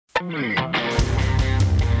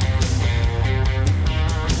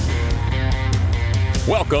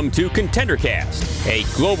Welcome to ContenderCast, a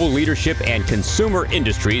global leadership and consumer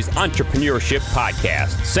industries entrepreneurship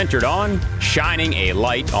podcast centered on shining a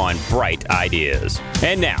light on bright ideas.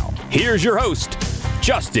 And now, here's your host,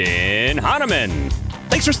 Justin Hahnemann.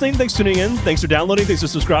 Thanks for listening, thanks for tuning in, thanks for downloading, thanks for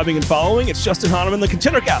subscribing and following. It's Justin Hahnemann, the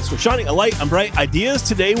ContenderCast. We're shining a light on bright ideas.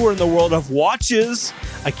 Today we're in the world of watches.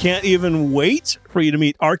 I can't even wait for you to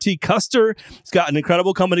meet RT Custer. He's got an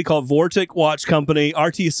incredible company called Vortic Watch Company.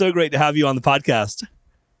 RT, so great to have you on the podcast.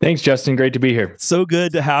 Thanks, Justin. Great to be here. So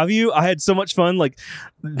good to have you. I had so much fun,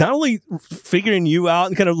 not only figuring you out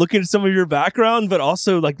and kind of looking at some of your background, but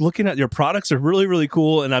also looking at your products are really, really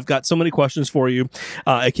cool. And I've got so many questions for you.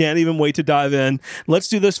 I can't even wait to dive in. Let's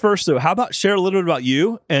do this first. So how about share a little bit about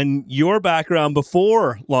you and your background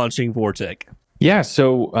before launching Vortic? Yeah.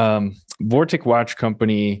 So Vortic Watch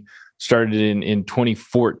Company started in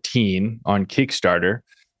 2014 on Kickstarter.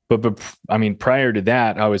 But prior to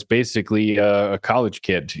that, I was basically a college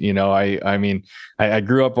kid. You know, I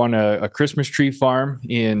grew up on a Christmas tree farm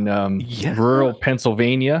in rural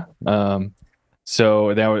Pennsylvania.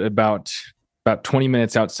 So that was about 20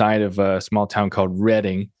 minutes outside of a small town called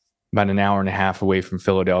Reading, about an hour and a half away from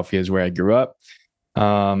Philadelphia is where I grew up.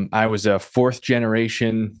 I was a fourth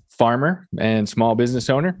generation farmer and small business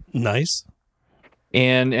owner. Nice.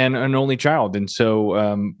 And an only child. And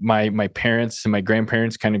so my parents and my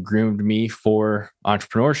grandparents kind of groomed me for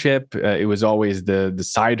entrepreneurship. It was always the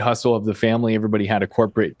side hustle of the family. Everybody had a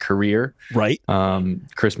corporate career. Right.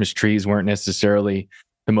 Christmas trees weren't necessarily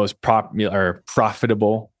the most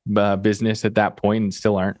profitable business at that point, and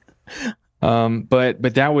still aren't.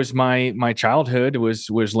 But that was my childhood was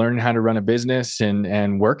learning how to run a business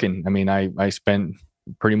and working. I mean, I spent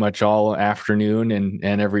pretty much all afternoon and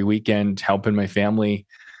every weekend helping my family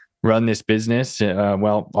run this business.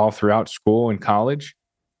 All throughout school and college.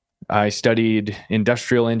 I studied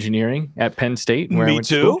industrial engineering at Penn State. Where Me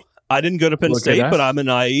too. School. I didn't go to Penn State, but I'm an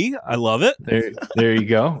IE. I love it. There you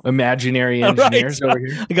go. Imaginary engineers over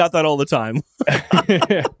here. I got that all the time.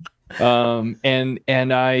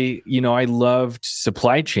 And I loved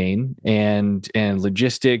supply chain and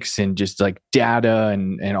logistics and just data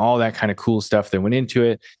and all that kind of cool stuff that went into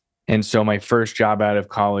it. And so my first job out of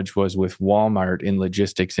college was with Walmart in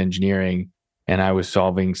logistics engineering. And I was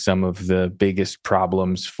solving some of the biggest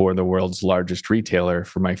problems for the world's largest retailer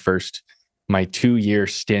for my 2-year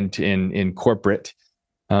stint in corporate.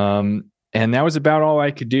 And that was about all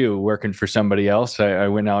I could do working for somebody else. I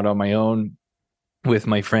went out on my own with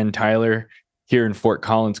my friend Tyler here in Fort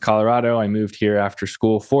Collins, Colorado. I moved here after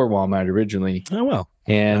school for Walmart originally. Oh, wow.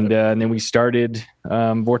 And then we started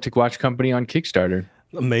Vortic Watch Company on Kickstarter.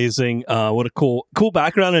 Amazing. What a cool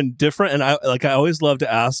background and different. And I always love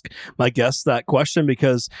to ask my guests that question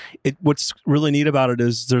because what's really neat about it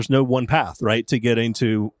is there's no one path, right, to getting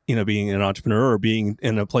to, being an entrepreneur or being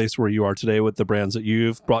in a place where you are today with the brands that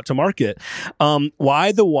you've brought to market.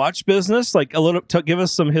 Why the watch business? Give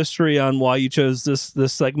us some history on why you chose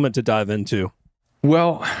this segment to dive into.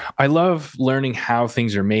 Well, I love learning how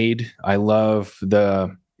things are made. I love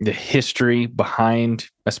the history behind,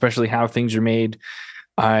 especially how things are made.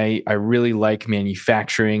 I really like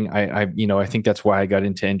manufacturing. I think that's why I got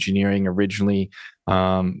into engineering originally.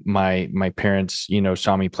 My parents,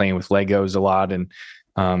 saw me playing with Legos a lot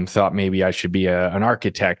and thought maybe I should be an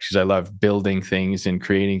architect because I love building things and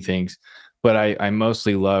creating things. But I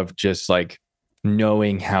mostly love just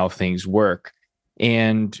knowing how things work.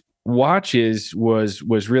 And watches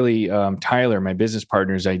was really Tyler, my business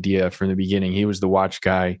partner's idea from the beginning. He was the watch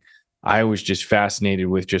guy. I was just fascinated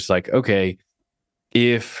with just okay,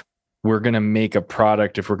 if we're going to make a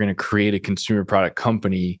product, if we're going to create a consumer product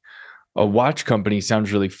company, a watch company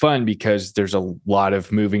sounds really fun because there's a lot of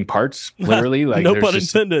moving parts, literally. No pun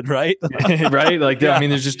intended, right? Right? Yeah. I mean,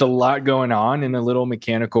 there's just a lot going on in a little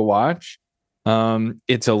mechanical watch.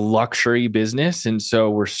 It's a luxury business. And so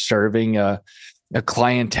we're serving a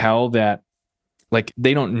clientele that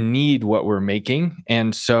they don't need what we're making.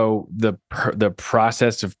 And so the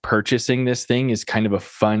process of purchasing this thing is kind of a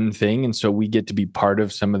fun thing. And so we get to be part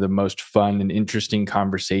of some of the most fun and interesting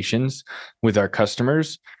conversations with our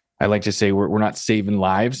customers. I like to say we're not saving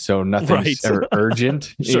lives, so nothing's ever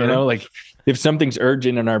urgent. Sure. If something's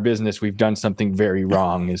urgent in our business, we've done something very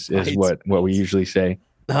wrong is what we usually say.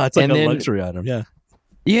 It's a luxury item. Yeah.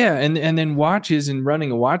 Yeah. And then watches and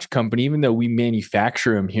running a watch company, even though we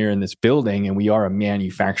manufacture them here in this building and we are a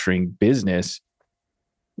manufacturing business,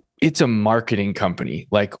 it's a marketing company.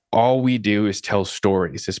 All we do is tell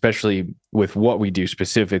stories, especially with what we do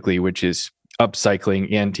specifically, which is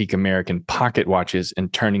upcycling antique American pocket watches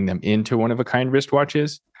and turning them into one-of-a-kind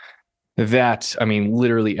wristwatches. that, I mean,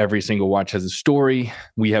 literally every single watch has a story.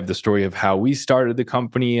 We have the story of how we started the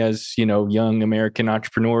company as, young American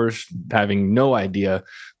entrepreneurs, having no idea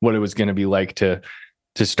what it was going to be like to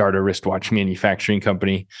start a wristwatch manufacturing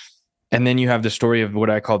company. And then you have the story of what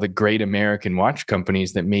I call the great American watch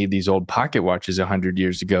companies that made these old pocket watches 100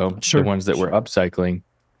 years ago, the ones that were upcycling.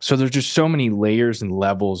 So there's just so many layers and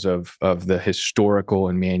levels of the historical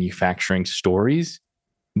and manufacturing stories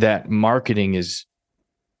that marketing is,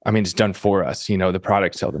 it's done for us. The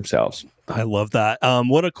products sell themselves. I love that.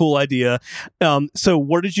 What a cool idea. So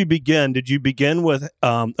where did you begin? Did you begin with,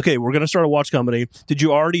 okay, we're going to start a watch company. Did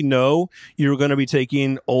you already know you were going to be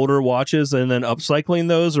taking older watches and then upcycling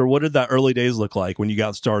those? Or what did that early days look like when you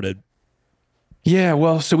got started? Yeah,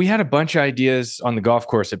 well, so we had a bunch of ideas on the golf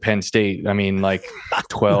course at Penn State.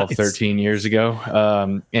 12, nice. 13 years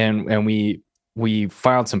ago. And we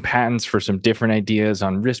filed some patents for some different ideas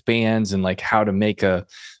on wristbands and like how to make a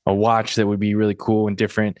watch that would be really cool and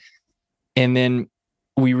different. And then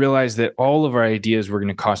we realized that all of our ideas were going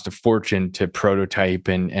to cost a fortune to prototype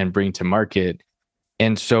and bring to market.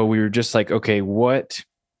 And so we were just like, okay, what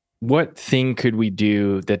thing could we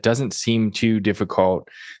do that doesn't seem too difficult,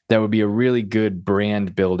 that would be a really good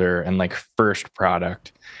brand builder and like first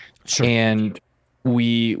product? Sure. And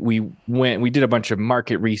we did a bunch of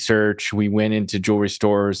market research. We went into jewelry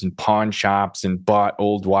stores and pawn shops and bought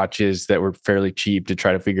old watches that were fairly cheap to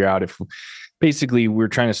try to figure out if basically we're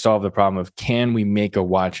trying to solve the problem of, can we make a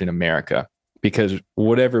watch in America? Because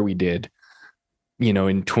whatever we did,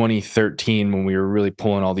 in 2013, when we were really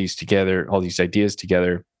pulling all these ideas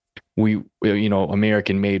together,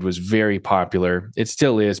 American made was very popular. It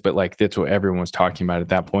still is, but like that's what everyone was talking about at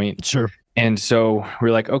that point. Sure. And so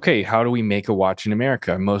we're like, okay, how do we make a watch in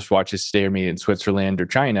America? Most watches today are made in Switzerland or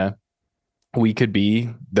China. We could be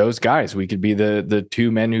those guys. We could be the two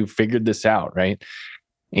men who figured this out, right?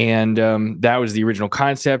 And that was the original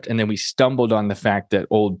concept. And then we stumbled on the fact that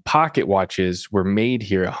old pocket watches were made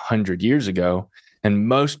here 100 years ago. And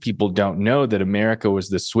most people don't know that America was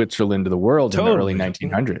the Switzerland of the world in the early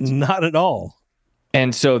 1900s. Not at all.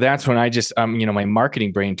 And so that's when I just, my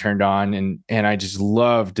marketing brain turned on, and I just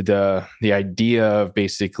loved the idea of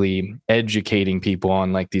basically educating people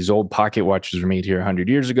on like these old pocket watches were made here 100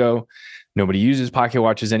 years ago. Nobody uses pocket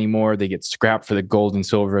watches anymore. They get scrapped for the gold and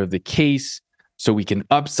silver of the case. So we can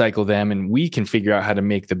upcycle them, and we can figure out how to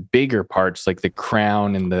make the bigger parts like the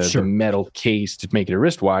crown and the metal case to make it a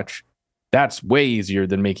wristwatch. That's way easier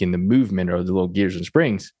than making the movement or the little gears and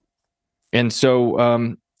springs. And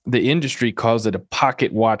so the industry calls it a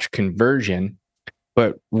pocket watch conversion,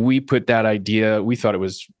 but we put that idea, we thought it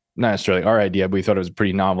was not necessarily our idea, but we thought it was a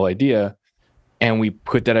pretty novel idea. And we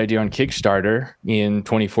put that idea on Kickstarter in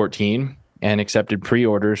 2014 and accepted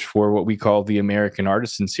pre-orders for what we call the American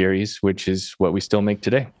Artisan Series, which is what we still make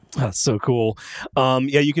today. That's so cool.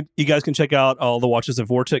 You guys can check out all the watches at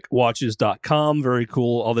vortecwatches.com. Very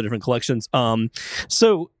cool. All the different collections.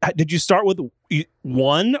 So did you start with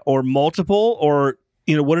one or multiple, or,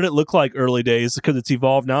 what did it look like early days? Because it's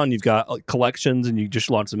evolved now and you've got like collections and you just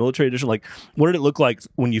launched the military edition. Like, what did it look like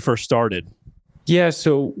when you first started? Yeah.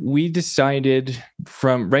 So we decided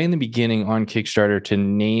from right in the beginning on Kickstarter to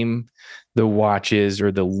name the watches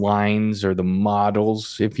or the lines or the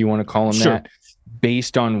models, if you want to call them that,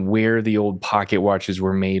 based on where the old pocket watches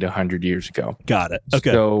were made 100 years ago. Got it.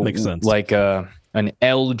 Okay. So makes sense. Like an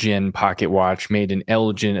Elgin pocket watch made in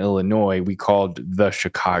Elgin, Illinois, we called the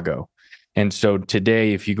Chicago. And so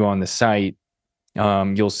today, if you go on the site,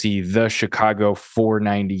 you'll see the Chicago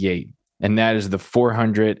 498. And that is the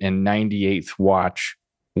 498th watch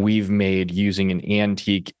we've made using an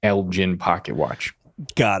antique Elgin pocket watch.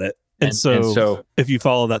 Got it. And so if you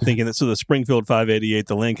follow that thinking that, so the Springfield 588,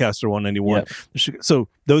 the Lancaster 191, so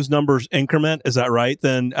those numbers increment, is that right?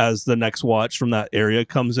 Then as the next watch from that area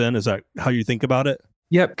comes in, is that how you think about it?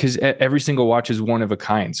 Yep, because every single watch is one of a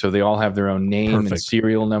kind. So they all have their own name and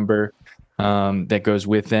serial number that goes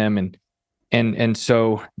with them. And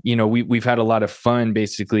so, we've had a lot of fun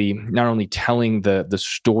basically not only telling the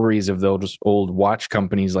stories of those old watch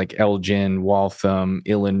companies like Elgin, Waltham,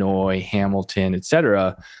 Illinois, Hamilton, et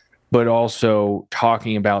cetera, but also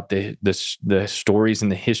talking about the stories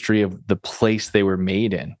and the history of the place they were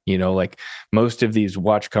made in. Like most of these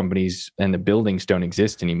watch companies and the buildings don't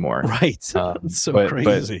exist anymore. Right. It's so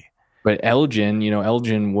crazy. But Elgin,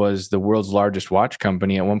 Elgin was the world's largest watch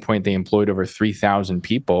company. At one point, they employed over 3,000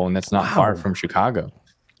 people, and that's not far from Chicago.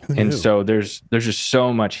 And so there's just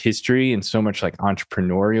so much history and so much like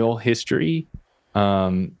entrepreneurial history.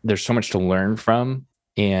 There's so much to learn from.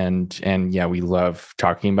 And yeah, we love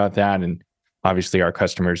talking about that. And obviously our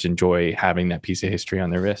customers enjoy having that piece of history on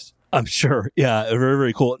their wrist. I'm sure. Yeah, very,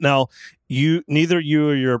 very cool. Now, neither you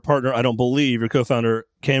or your partner, I don't believe, your co-founder,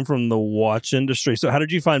 came from the watch industry. So how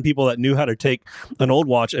did you find people that knew how to take an old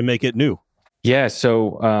watch and make it new? Yeah.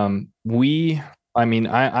 So I'm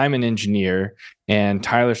an engineer, and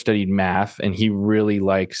Tyler studied math, and he really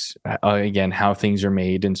likes, again, how things are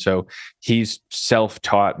made. And so he's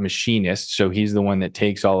self-taught machinist. So he's the one that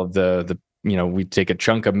takes all of we take a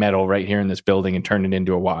chunk of metal right here in this building and turn it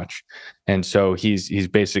into a watch. And so he's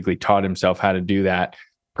basically taught himself how to do that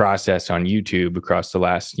process on YouTube across the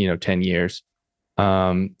last, 10 years,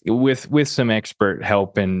 with some expert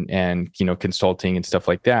help and consulting and stuff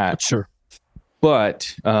like that. Sure.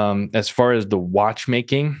 But as far as the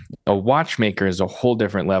watchmaking, a watchmaker is a whole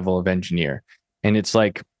different level of engineer. And it's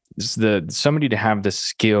like somebody to have the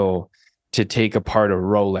skill to take apart a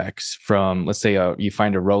Rolex from, let's say you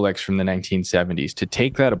find a Rolex from the 1970s, to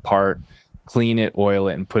take that apart, clean it, oil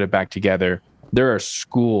it, and put it back together. There are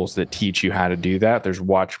schools that teach you how to do that. There's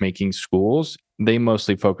watchmaking schools. They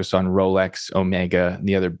mostly focus on Rolex, Omega, and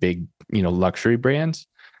the other big, luxury brands.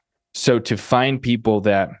 So to find people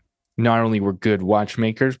that not only were good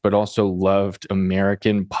watchmakers, but also loved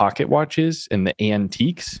American pocket watches and the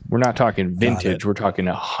antiques. We're not talking vintage. We're talking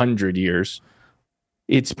 100 years.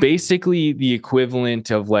 It's basically the equivalent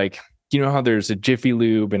of, like, how there's a Jiffy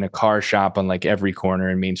Lube and a car shop on like every corner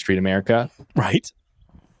in Main Street America? Right.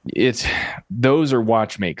 Those are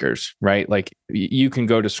watchmakers, right? Like, you can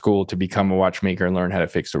go to school to become a watchmaker and learn how to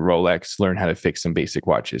fix a Rolex, learn how to fix some basic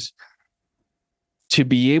watches. To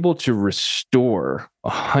be able to restore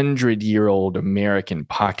 100-year-old American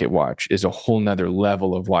pocket watch is a whole nother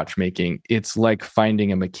level of watchmaking. It's like finding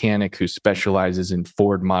a mechanic who specializes in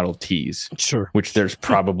Ford Model Ts, sure, which there's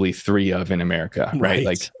probably 3 of in America, right?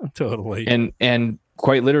 Like, totally. And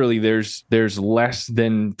quite literally, there's less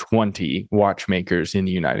than 20 watchmakers in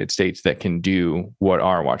the United States that can do what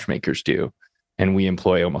our watchmakers do. And we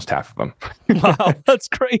employ almost half of them. Wow, that's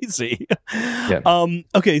crazy. Yeah.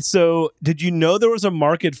 Okay, so did you know there was a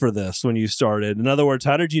market for this when you started? In other words,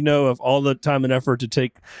 how did you know if all the time and effort to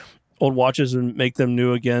take old watches and make them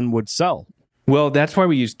new again would sell? Well, that's why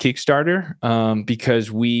we used Kickstarter, because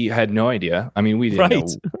we had no idea. I mean, we didn't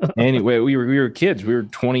know. Anyway, we were kids. We were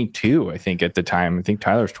 22, I think, at the time. I think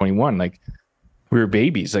Tyler was 21. Like, we were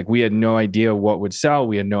babies. Like, we had no idea what would sell.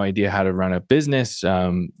 We had no idea how to run a business.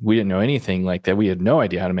 We didn't know anything like that. We had no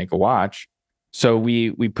idea how to make a watch. So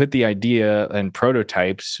we put the idea and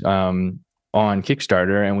prototypes on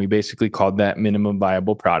Kickstarter, and we basically called that minimum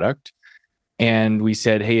viable product. And we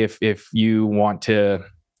said, hey, if you want to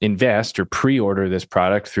invest or pre-order this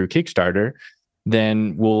product through Kickstarter,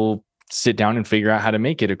 then we'll sit down and figure out how to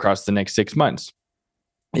make it across the next 6 months.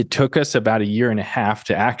 It took us about 1.5 years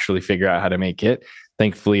to actually figure out how to make it.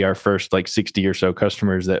 Thankfully, our first 60 or so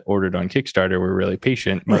customers that ordered on Kickstarter were really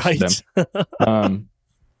patient, most of them.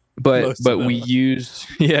 But we used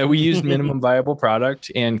minimum viable product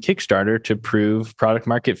and Kickstarter to prove product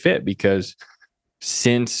market fit, because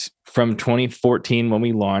from 2014 when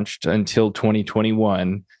we launched until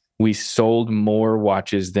 2021, we sold more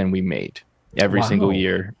watches than we made every single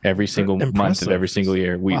year, every single month of every single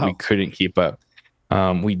year. We couldn't keep up.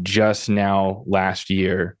 We just now last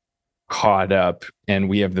year caught up, and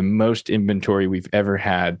we have the most inventory we've ever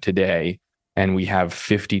had today. And we have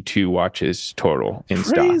 52 watches total in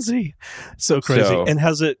stock. Crazy. So crazy. So, and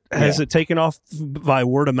has it taken off by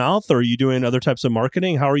word of mouth, or are you doing other types of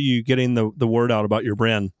marketing? How are you getting the word out about your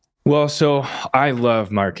brand? Well, so I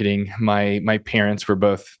love marketing. My parents were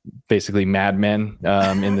both basically madmen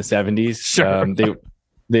in the 70s. Sure.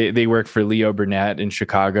 They worked for Leo Burnett in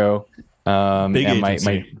Chicago. Big and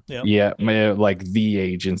agency. my like the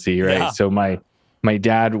agency, right? Yeah. So my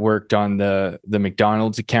dad worked on the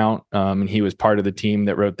McDonald's account, and he was part of the team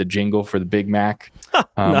that wrote the jingle for the Big Mac,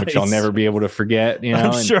 Nice. which I'll never be able to forget.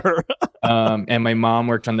 I'm sure. And my mom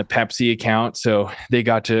worked on the Pepsi account, so they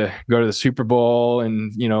got to go to the Super Bowl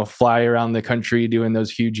and fly around the country doing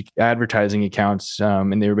those huge advertising accounts.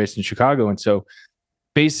 And they were based in Chicago, and so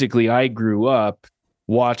basically I grew up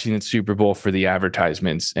watching the Super Bowl for the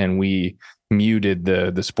advertisements, and we muted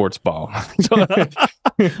the sports ball. A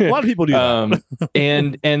lot of people do that.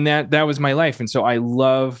 and that was my life. And so I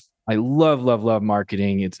love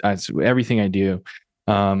marketing. It's everything I do.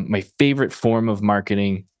 My favorite form of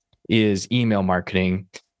marketing is email marketing.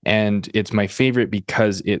 And it's my favorite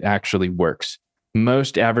because it actually works.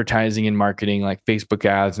 Most advertising and marketing, like Facebook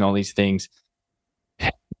ads and all these things,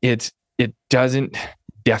 it doesn't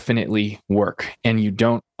definitely work, and you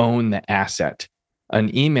don't own the asset.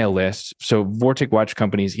 an email list. So Vortic Watch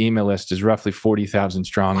Company's email list is roughly 40,000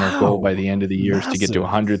 strong. Our goal by the end of the year is to get to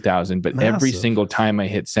 100,000. But every single time I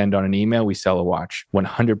hit send on an email, we sell a watch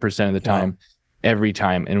 100% of the time, every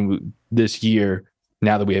time. And this year,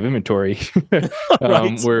 now that we have inventory,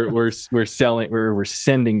 we're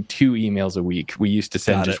sending 2 emails a week. We used to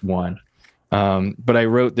send just one. But I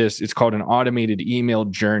wrote this. It's called an automated email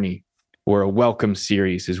journey, or a welcome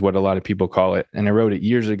series is what a lot of people call it. And I wrote it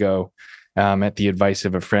years ago at the advice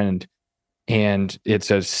of a friend. And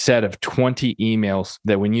it's a set of 20 emails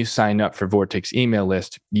that when you sign up for Vortic's email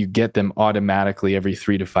list, you get them automatically every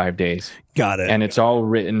 3 to 5 days. Got it. And it's all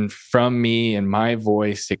written from me and my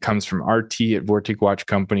voice. It comes from RT at Vortic Watch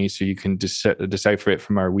Company, so you can decipher it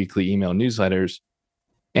from our weekly email newsletters.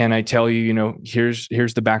 And I tell you, here's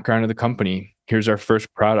the background of the company. Here's our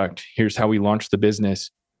first product. Here's how we launched the business.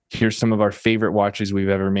 Here's some of our favorite watches we've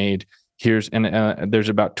ever made. There's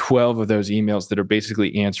about 12 of those emails that are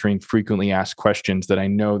basically answering frequently asked questions that I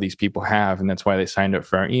know these people have, and that's why they signed up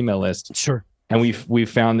for our email list. Sure. And we've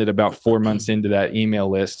found that about 4 months into that email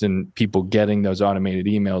list and people getting those automated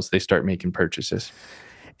emails, they start making purchases.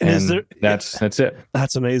 And that's it.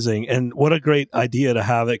 That's amazing. And what a great idea to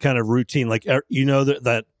have it kind of routine. Like, that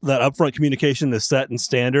upfront communication is set and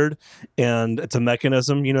standard, and it's a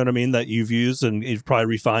mechanism, you know what I mean, that you've used and you've probably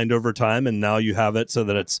refined over time. And now you have it so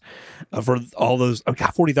that it's for all those.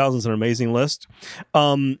 40,000 is an amazing list.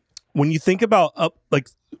 When you think about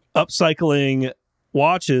upcycling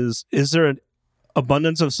watches, is there an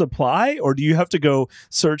abundance of supply, or do you have to go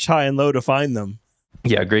search high and low to find them?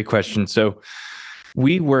 Yeah, great question. So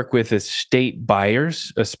we work with estate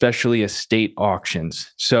buyers, especially estate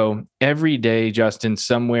auctions. So every day, Justin,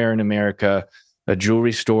 somewhere in America, a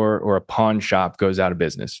jewelry store or a pawn shop goes out of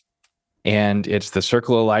business. And it's the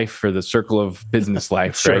circle of life or the circle of business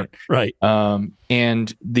life, Sure, right?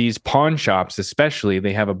 And these pawn shops, especially,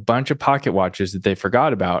 they have a bunch of pocket watches that they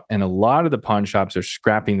forgot about. And a lot of the pawn shops are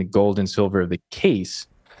scrapping the gold and silver of the case,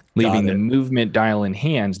 leaving the movement dial in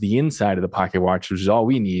hands, the inside of the pocket watch, which is all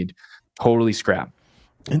we need, totally scrapped.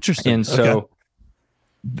 Interesting. And so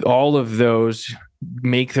all of those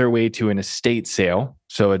make their way to an estate sale.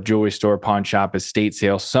 So a jewelry store, pawn shop, estate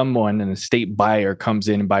sale, an estate buyer comes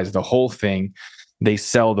in and buys the whole thing. They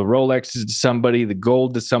sell the Rolexes to somebody, the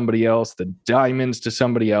gold to somebody else, the diamonds to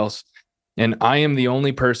somebody else. And I am the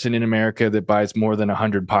only person in America that buys more than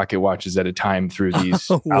 100 pocket watches at a time through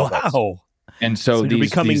these outlets. Wow. And so you're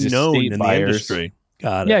becoming known in buyers, the industry.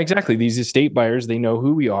 Got it. Yeah, exactly. These estate buyers, they know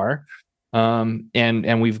who we are.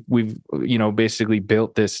 And we've basically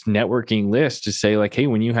built this networking list to say, like, hey,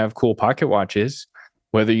 when you have cool pocket watches,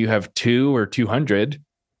 whether you have 2 or 200,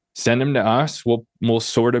 send them to us. We'll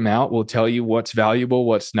sort them out. We'll tell you what's valuable,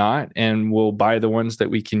 what's not, and we'll buy the ones that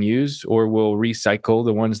we can use, or we'll recycle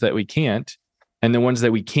the ones that we can't. And the ones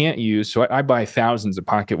that we can't use, so I buy thousands of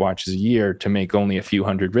pocket watches a year to make only a few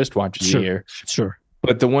hundred wristwatches a year. Sure.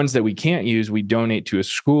 But the ones that we can't use, we donate to a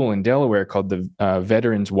school in Delaware called the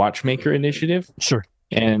Veterans Watchmaker Initiative. Sure.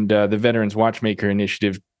 And the Veterans Watchmaker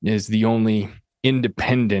Initiative is the only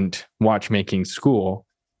independent watchmaking school.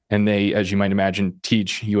 And they, as you might imagine,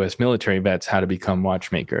 teach U.S. military vets how to become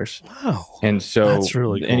watchmakers. Wow. And so that's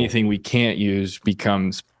really cool. Anything we can't use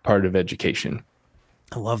becomes part of education.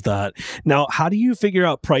 I love that. Now, how do you figure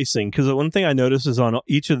out pricing? Because one thing I notice is on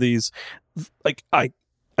each of these, like I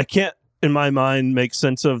can't, in my mind, make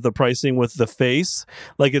sense of the pricing with the face.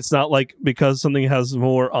 Like, it's not like because something has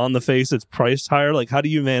more on the face, it's priced higher. Like, how do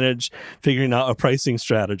you manage figuring out a pricing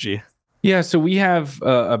strategy? Yeah, so we have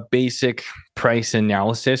a basic price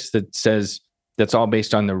analysis that says that's all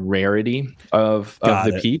based on the rarity of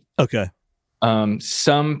the piece. Okay.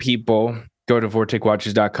 Some people go to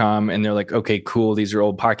vorticwatches.com and they're like, okay, cool. These are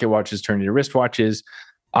old pocket watches turned into wristwatches.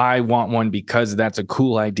 I want one because that's a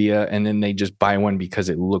cool idea. And then they just buy one because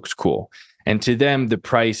it looks cool. And to them, the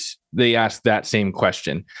price, they ask that same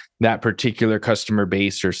question. That particular customer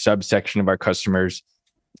base or subsection of our customers,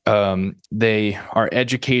 they are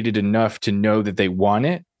educated enough to know that they want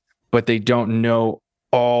it, but they don't know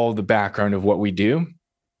all the background of what we do.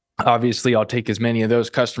 Obviously, I'll take as many of those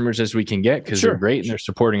customers as we can get because they're great and they're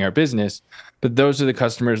supporting our business. But those are the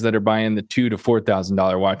customers that are buying the $2,000 to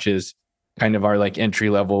 $4,000 watches, kind of our like entry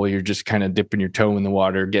level. You're just kind of dipping your toe in the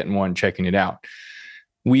water, getting one, checking it out.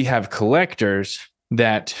 We have collectors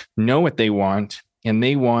that know what they want, and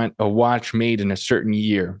they want a watch made in a certain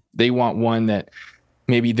year. They want one that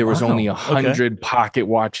maybe there was only 100 pocket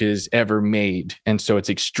watches ever made. And so it's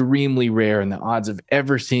extremely rare, and the odds of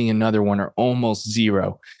ever seeing another one are almost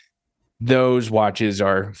zero. Those watches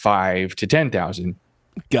are 5,000 to 10,000.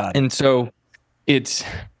 Got it. And so it's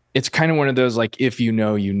it's kind of one of those like if you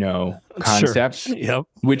know concepts, Sure. Yep.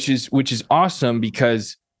 which is awesome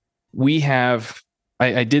because we have.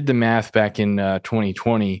 I did the math back in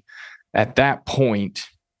 2020. At that point,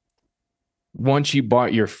 once you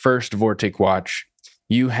bought your first Vortic watch,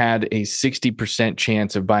 you had a 60%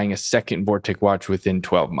 chance of buying a second Vortic watch within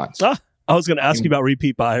 12 months. I was going to ask you about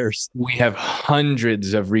repeat buyers. We have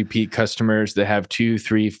hundreds of repeat customers that have 2,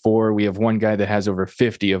 3, 4. We have one guy that has over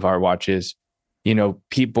 50 of our watches.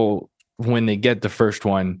 People, when they get the first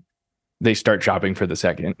one, they start shopping for the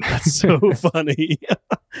second. That's so funny.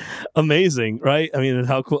 Amazing, right? I mean, and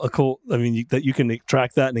how cool. I mean, that you can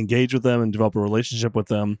track that and engage with them and develop a relationship with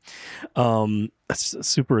them. That's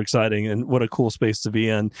super exciting, and what a cool space to be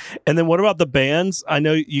in. And then what about the bands? I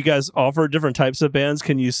know you guys offer different types of bands.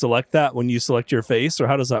 Can you select that when you select your face, or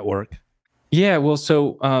how does that work? Yeah, well,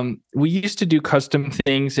 so we used to do custom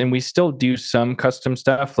things, and we still do some custom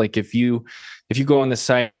stuff. Like if you go on the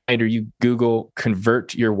site or you Google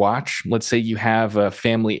convert your watch, let's say you have a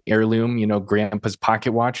family heirloom, grandpa's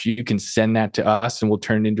pocket watch, you can send that to us and we'll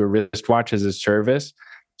turn it into a wristwatch as a service.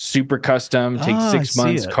 Super custom, takes 6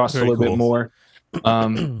 months, costs a little bit more.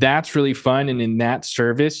 That's really fun. And in that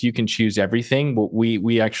service, you can choose everything.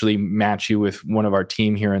 We actually match you with one of our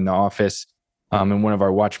team here in the office. And one of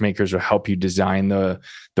our watchmakers will help you design the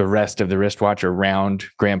rest of the wristwatch around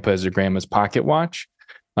grandpa's or grandma's pocket watch.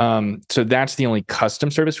 So that's the only custom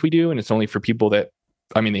service we do. And it's only for people that,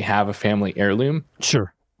 they have a family heirloom.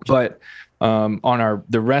 Sure. But on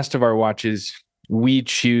the rest of our watches, we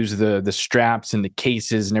choose the straps and the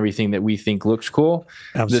cases and everything that we think looks cool.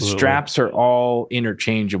 Absolutely. The straps are all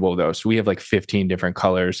interchangeable though. So we have like 15 different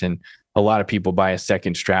colors, and a lot of people buy a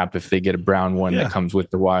second strap. If they get a brown one that comes with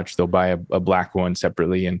the watch, they'll buy a black one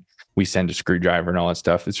separately, and we send a screwdriver and all that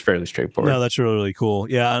stuff. It's fairly straightforward. No, that's really, really cool.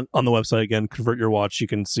 Yeah. On the website, again, Convert Your Watch, you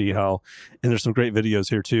can see how, and there's some great videos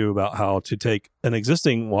here too about how to take an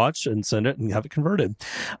existing watch and send it and have it converted.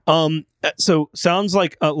 So sounds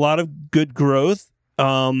like a lot of good growth.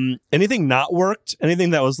 Anything not worked?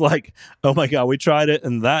 Anything that was like, oh my God, we tried it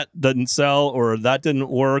and that didn't sell, or that didn't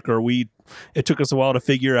work, or it took us a while to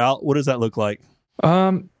figure out? What does that look like?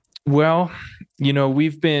 Well,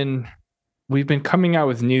 we've been coming out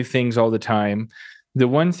with new things all the time. The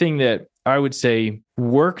one thing that I would say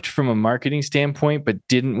worked from a marketing standpoint, but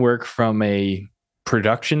didn't work from a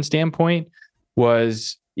production standpoint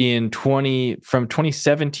was from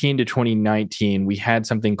 2017 to 2019, we had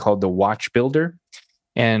something called the Watch Builder.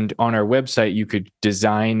 And on our website, you could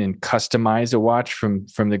design and customize a watch from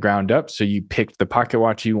the ground up. So you picked the pocket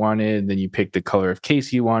watch you wanted, then you picked the color of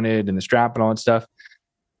case you wanted and the strap and all that stuff.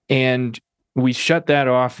 And we shut that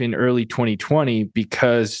off in early 2020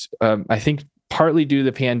 because I think partly due to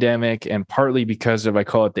the pandemic and partly because of, I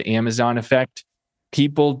call it the Amazon effect.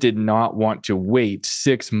 People did not want to wait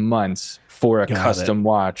 6 months for a custom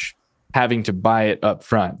watch, having to buy it up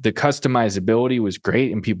front. The customizability was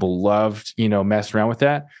great and people loved, messing around with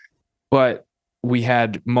that. But we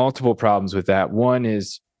had multiple problems with that. One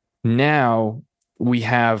is now we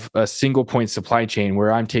have a single point supply chain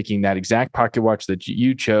where I'm taking that exact pocket watch that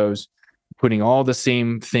you chose, putting all the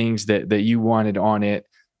same things that you wanted on it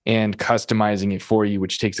and customizing it for you,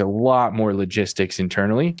 which takes a lot more logistics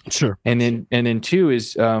internally. Sure. And then two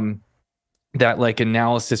is that like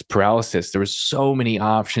analysis paralysis. There were so many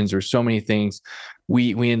options, there were so many things.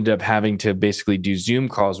 We ended up having to basically do Zoom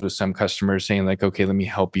calls with some customers saying like, okay, let me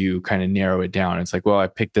help you kind of narrow it down. It's like, well, I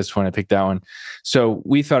picked this one, I picked that one. So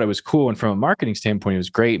we thought it was cool. And from a marketing standpoint, it was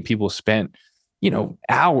great. People spent,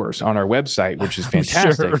 hours on our website, which is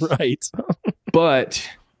fantastic. Sure, right. But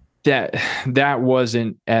that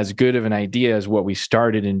wasn't as good of an idea as what we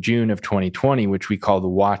started in June of 2020, which we call the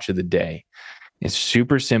Watch of the Day. It's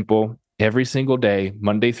super simple. Every single day,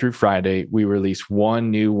 Monday through Friday, we release one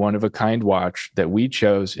new one-of-a-kind watch that we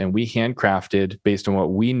chose and we handcrafted based on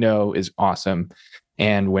what we know is awesome.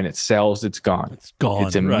 And when it sells, it's gone. It's gone.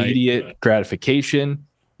 It's immediate gratification.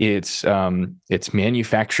 It's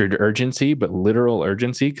manufactured urgency, but literal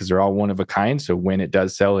urgency because they're all one of a kind. So when it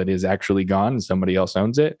does sell, it is actually gone and somebody else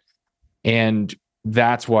owns it. And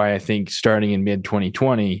that's why I think starting in mid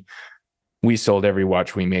 2020, we sold every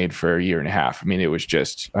watch we made for a year and a half. I mean, it was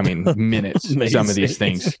just, minutes, some of these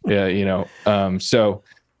things,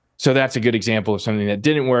 so that's a good example of something that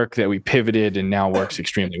didn't work that we pivoted and now works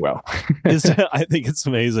extremely well. I think it's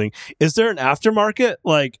amazing. Is there an aftermarket?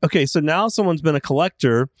 Like, okay, so now someone's been a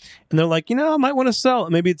collector and they're like, I might want to sell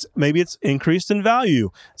it. Maybe it's increased in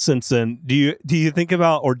value since then. Do you think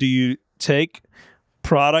about, or do you take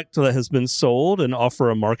product that has been sold and offer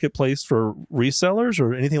a marketplace for resellers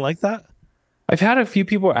or anything like that? I've had a few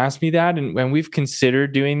people ask me that, and we've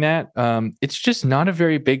considered doing that. It's just not a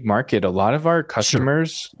very big market. A lot of our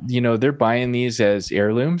customers, they're buying these as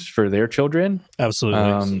heirlooms for their children.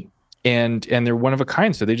 Absolutely. And they're one of a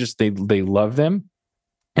kind. So they love them.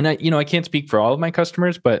 And I can't speak for all of my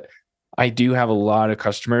customers, but I do have a lot of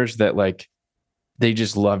customers that like, they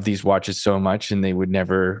just love these watches so much and they would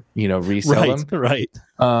never, resell them. Right.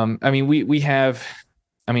 We have,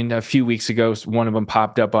 a few weeks ago, one of them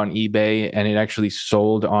popped up on eBay and it actually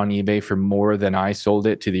sold on eBay for more than I sold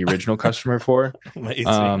it to the original customer for.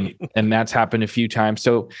 And that's happened a few times.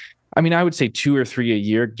 So, I would say 2 or 3 a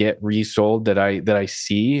year get resold that I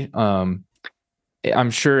see. I'm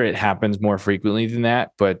sure it happens more frequently than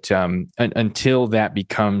that, but until that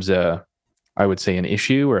becomes I would say an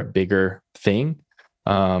issue or a bigger thing,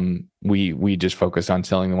 we just focus on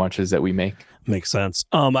selling the watches that we make. Makes sense.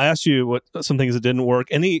 I asked you what some things that didn't work.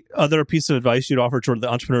 Any other piece of advice you'd offer toward the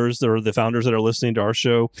entrepreneurs or the founders that are listening to our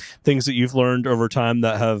show? Things that you've learned over time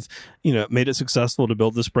that have, made it successful to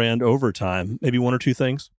build this brand over time? Maybe 1 or 2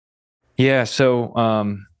 things. Yeah.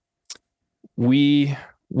 So we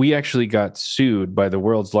actually got sued by the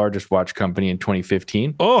world's largest watch company in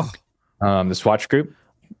 2015. Oh, the Swatch Group.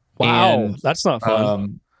 Wow, that's not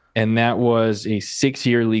fun. And that was a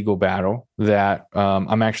 6-year legal battle that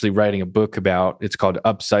I'm actually writing a book about. It's called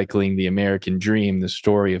Upcycling the American Dream, the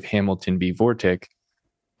story of Hamilton B. Vortic.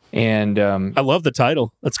 And I love the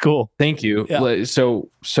title. That's cool. Thank you. Yeah. So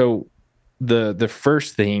the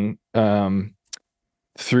first thing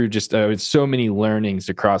through just so many learnings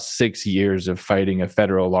across 6 years of fighting a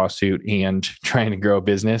federal lawsuit and trying to grow a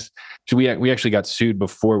business. So we actually got sued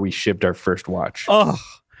before we shipped our first watch. Oh,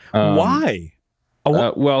 why?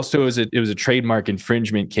 So it was a trademark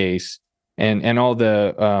infringement case, and all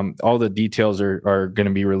the details are going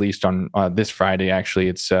to be released on this Friday. Actually,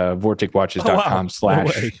 it's vorticwatches.com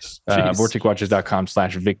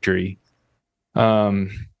vorticwatches.com/victory.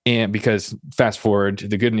 And because fast forward,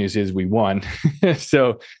 the good news is we won.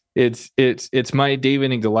 So it's my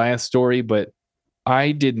David and Goliath story, but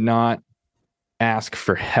I did not ask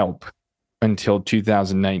for help until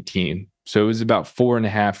 2019. So it was about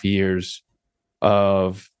 4.5 years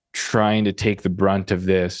of trying to take the brunt of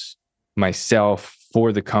this myself,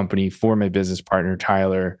 for the company, for my business partner,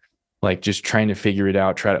 Tyler, like just trying to figure it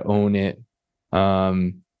out, try to own it.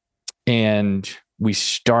 And we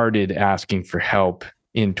started asking for help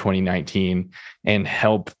in 2019, and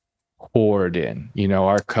help poured in,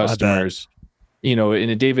 our customers, in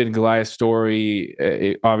a David and Goliath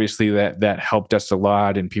story, obviously that helped us a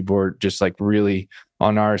lot, and people were just like really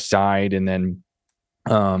on our side. And then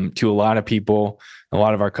to a lot of people, a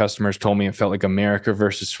lot of our customers told me it felt like America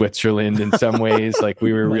versus Switzerland in some ways. Like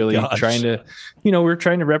we were really trying to, we're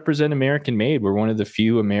trying to represent American made. We're one of the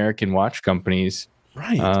few American watch companies.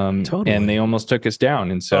 Right. Totally. And they almost took us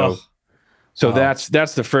down. And so, that's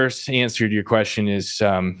the first answer to your question is,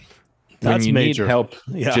 when you major. Need help,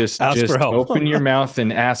 just help. Open your mouth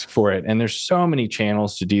and ask for it. And there's so many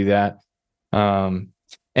channels to do that.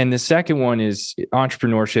 And the second one is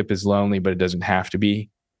entrepreneurship is lonely, but it doesn't have to be.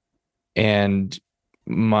 And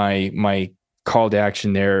my call to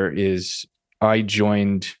action there is I've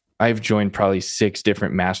joined probably 6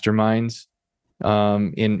 different masterminds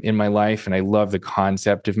in my life. And I love the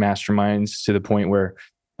concept of masterminds to the point where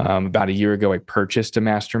about a year ago, I purchased a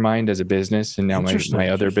mastermind as a business. And now my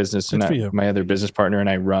other business and my other business partner and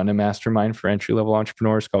I run a mastermind for entry-level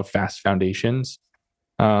entrepreneurs called Fast Foundations.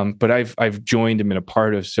 But I've joined and been a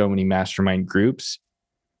part of so many mastermind groups,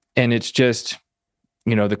 and it's just,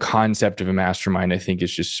 the concept of a mastermind, I think,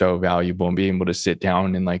 is just so valuable, and being able to sit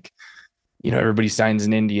down and everybody signs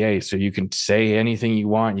an NDA, so you can say anything you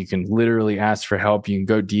want. You can literally ask for help. You can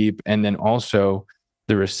go deep, and then also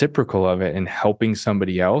the reciprocal of it and helping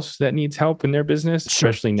somebody else that needs help in their business,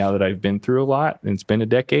 especially now that I've been through a lot and it's been a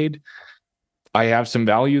decade. I have some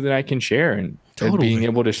value that I can share, and being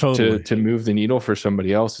able to move the needle for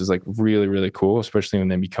somebody else is like really, really cool, especially when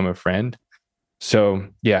they become a friend. So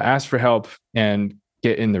yeah, ask for help and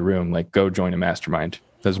get in the room, like go join a mastermind.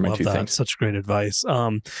 Those are my 2 things. Such great advice.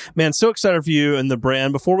 Man, so excited for you and the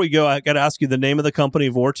brand. Before we go, I got to ask you the name of the company,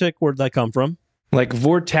 Vortic. Where did that come from? Like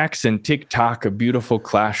Vortex and TikTok, a beautiful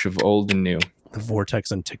clash of old and new.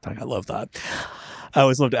 Vortex and TikTok. I love that. I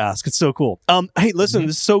always love to ask. It's so cool. Hey, listen,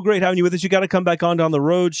 This is so great having you with us. You got to come back on down the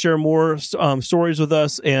road, share more stories with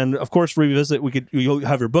us, and of course, revisit. You'll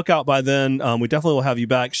have your book out by then. We definitely will have you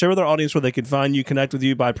back. Share with our audience where they can find you, connect with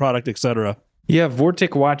you, buy product, etc. Yeah,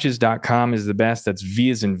 vorticwatches.com is the best. That's V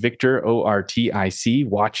as in Victor, ORTIC,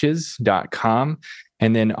 watches.com.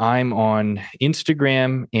 And then I'm on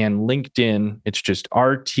Instagram and LinkedIn. It's just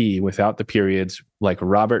RT without the periods, like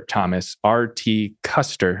Robert Thomas, RT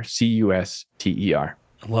Custer, Custer.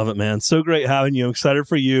 I love it, man. So great having you. I'm excited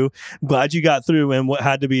for you. Glad you got through and what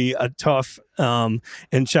had to be a tough and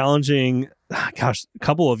challenging,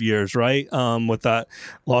 couple of years, right? With that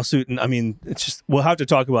lawsuit. And I mean, it's just, we'll have to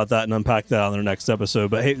talk about that and unpack that on our next episode.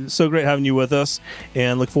 But hey, so great having you with us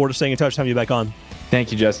and look forward to staying in touch, having you back on.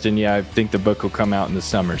 Thank you, Justin. Yeah, I think the book will come out in the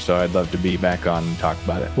summer, so I'd love to be back on and talk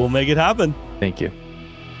about it. We'll make it happen. Thank you.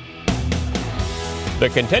 The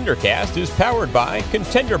Contender Cast is powered by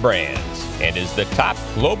Contender Brands and is the top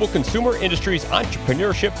global consumer industries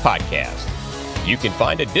entrepreneurship podcast. You can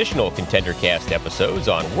find additional Contender Cast episodes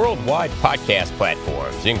on worldwide podcast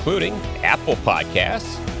platforms, including Apple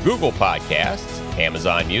Podcasts, Google Podcasts,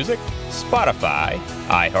 Amazon Music, Spotify,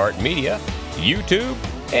 iHeartMedia, YouTube,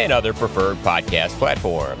 and other preferred podcast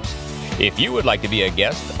platforms. If you would like to be a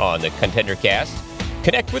guest on the Contender Cast,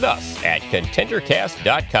 connect with us at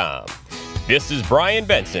contendercast.com. This is Brian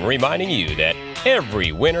Benson reminding you that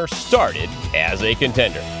every winner started as a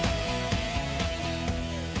contender.